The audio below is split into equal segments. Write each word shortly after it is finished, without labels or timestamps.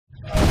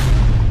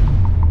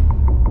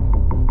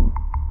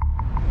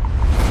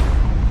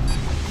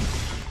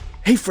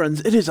Hey friends,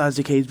 it is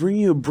Isaac Hayes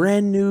bringing you a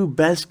brand new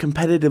best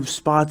competitive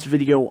spots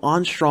video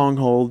on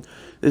Stronghold.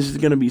 This is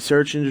going to be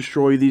search and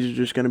destroy. These are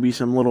just going to be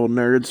some little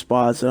nerd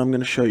spots that I'm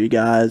going to show you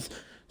guys.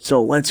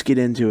 So let's get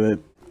into it.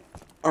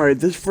 Alright,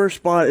 this first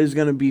spot is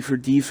going to be for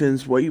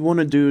defense. What you want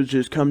to do is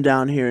just come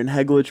down here and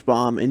headglitch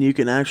bomb, and you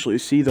can actually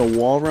see the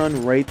wall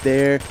run right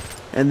there.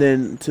 And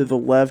then to the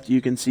left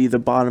you can see the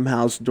bottom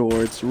house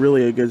door. It's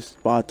really a good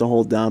spot to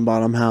hold down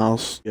bottom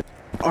house.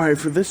 Alright,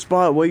 for this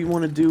spot, what you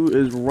want to do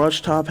is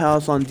rush top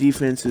house on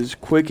defense as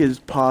quick as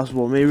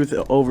possible. Maybe with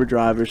an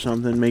overdrive or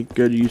something, make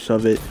good use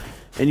of it.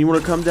 And you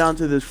want to come down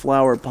to this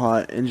flower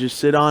pot and just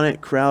sit on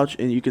it, crouch,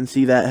 and you can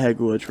see that head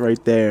glitch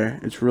right there.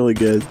 It's really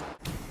good.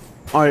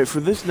 Alright, for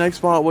this next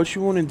spot, what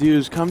you want to do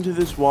is come to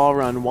this wall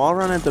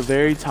run at the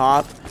very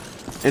top.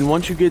 And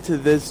once you get to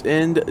this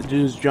end,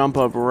 just jump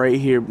up right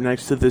here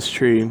next to this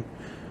tree.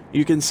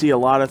 You can see a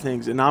lot of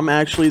things, and I'm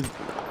actually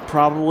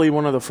probably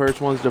one of the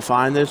first ones to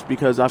find this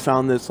because I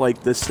found this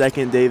like the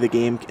second day the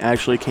game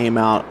actually came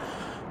out.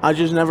 I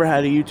just never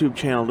had a YouTube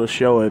channel to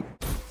show it.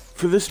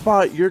 For this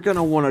spot, you're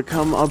gonna want to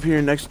come up here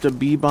next to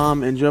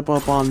B-bomb and jump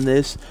up on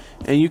this,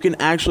 and you can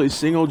actually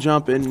single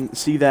jump and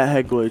see that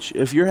head glitch.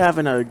 If you're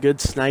having a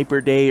good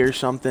sniper day or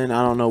something,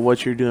 I don't know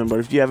what you're doing, but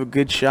if you have a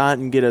good shot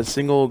and get a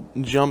single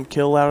jump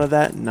kill out of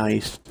that,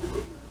 nice.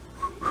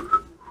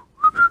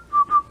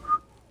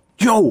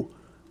 Yo,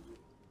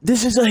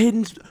 this is a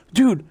hidden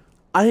dude.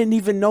 I didn't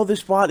even know this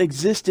spot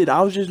existed.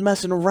 I was just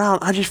messing around.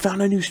 I just found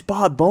a new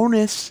spot.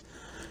 Bonus.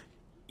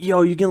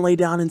 Yo, you can lay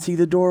down and see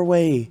the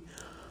doorway.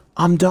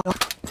 I'm done.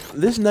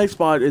 This next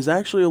spot is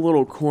actually a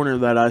little corner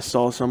that I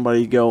saw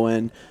somebody go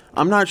in.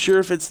 I'm not sure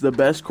if it's the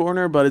best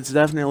corner, but it's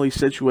definitely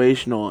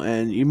situational.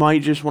 And you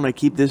might just want to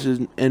keep this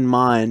in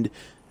mind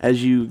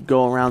as you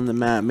go around the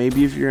map.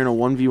 Maybe if you're in a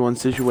 1v1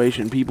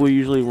 situation, people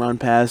usually run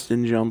past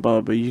and jump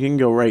up. But you can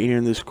go right here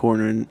in this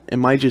corner, and it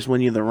might just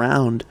win you the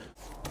round.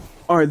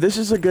 Alright, this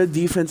is a good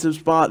defensive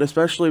spot,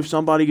 especially if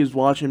somebody is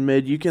watching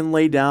mid. You can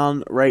lay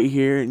down right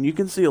here, and you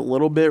can see a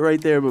little bit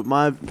right there, but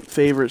my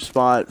favorite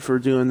spot for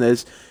doing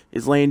this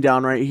is laying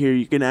down right here.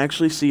 You can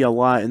actually see a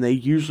lot, and they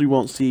usually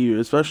won't see you,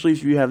 especially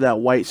if you have that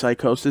white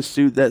psychosis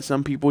suit that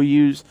some people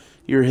use.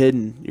 You're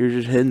hidden. You're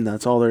just hidden.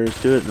 That's all there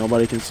is to it.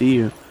 Nobody can see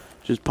you.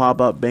 Just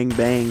pop up, bang,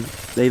 bang.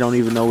 They don't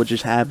even know what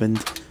just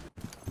happened.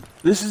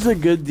 This is a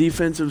good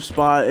defensive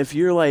spot if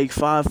you're like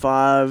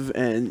 5'5",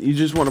 and you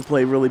just want to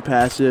play really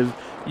passive.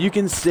 You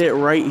can sit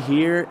right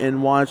here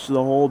and watch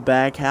the whole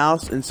back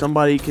house, and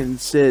somebody can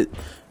sit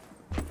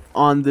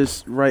on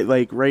this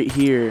right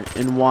here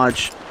and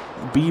watch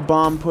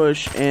B-bomb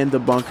push and the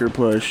bunker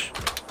push.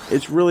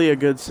 It's really a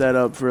good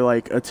setup for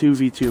like a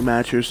 2v2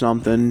 match or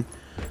something.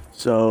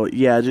 So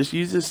yeah, just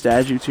use the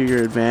statue to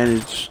your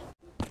advantage.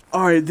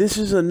 Alright, this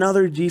is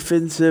another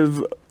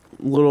defensive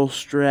little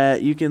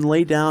strat. You can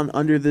lay down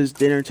under this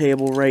dinner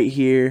table right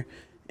here,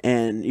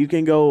 and you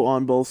can go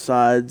on both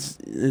sides.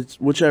 It's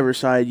whichever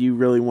side you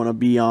really want to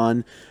be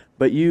on,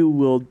 but you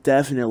will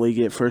definitely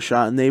get first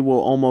shot, and they will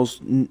almost,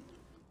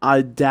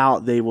 I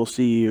doubt they will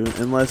see you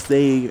unless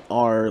they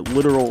are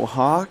literal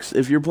hawks.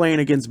 If you're playing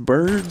against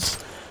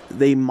birds,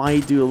 they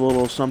might do a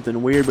little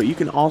something weird, but you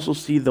can also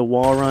see the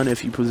wall run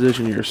if you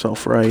position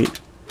yourself right.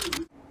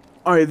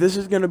 Alright, this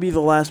is going to be the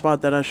last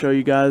spot that I show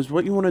you guys.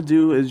 What you want to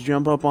do is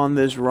jump up on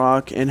this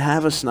rock and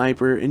have a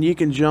sniper, and you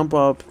can jump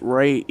up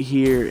right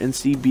here and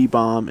see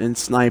B-bomb and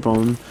snipe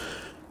them.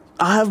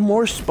 I have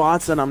more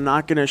spots that I'm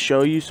not going to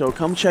show you, so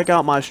come check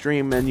out my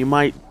stream and you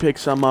might pick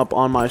some up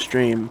on my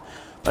stream.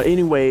 But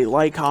anyway,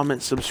 like,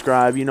 comment,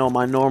 subscribe, you know,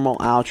 my normal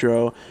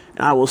outro, and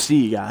I will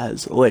see you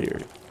guys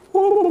later.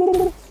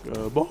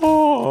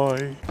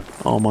 Goodbye.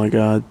 Oh my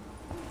god.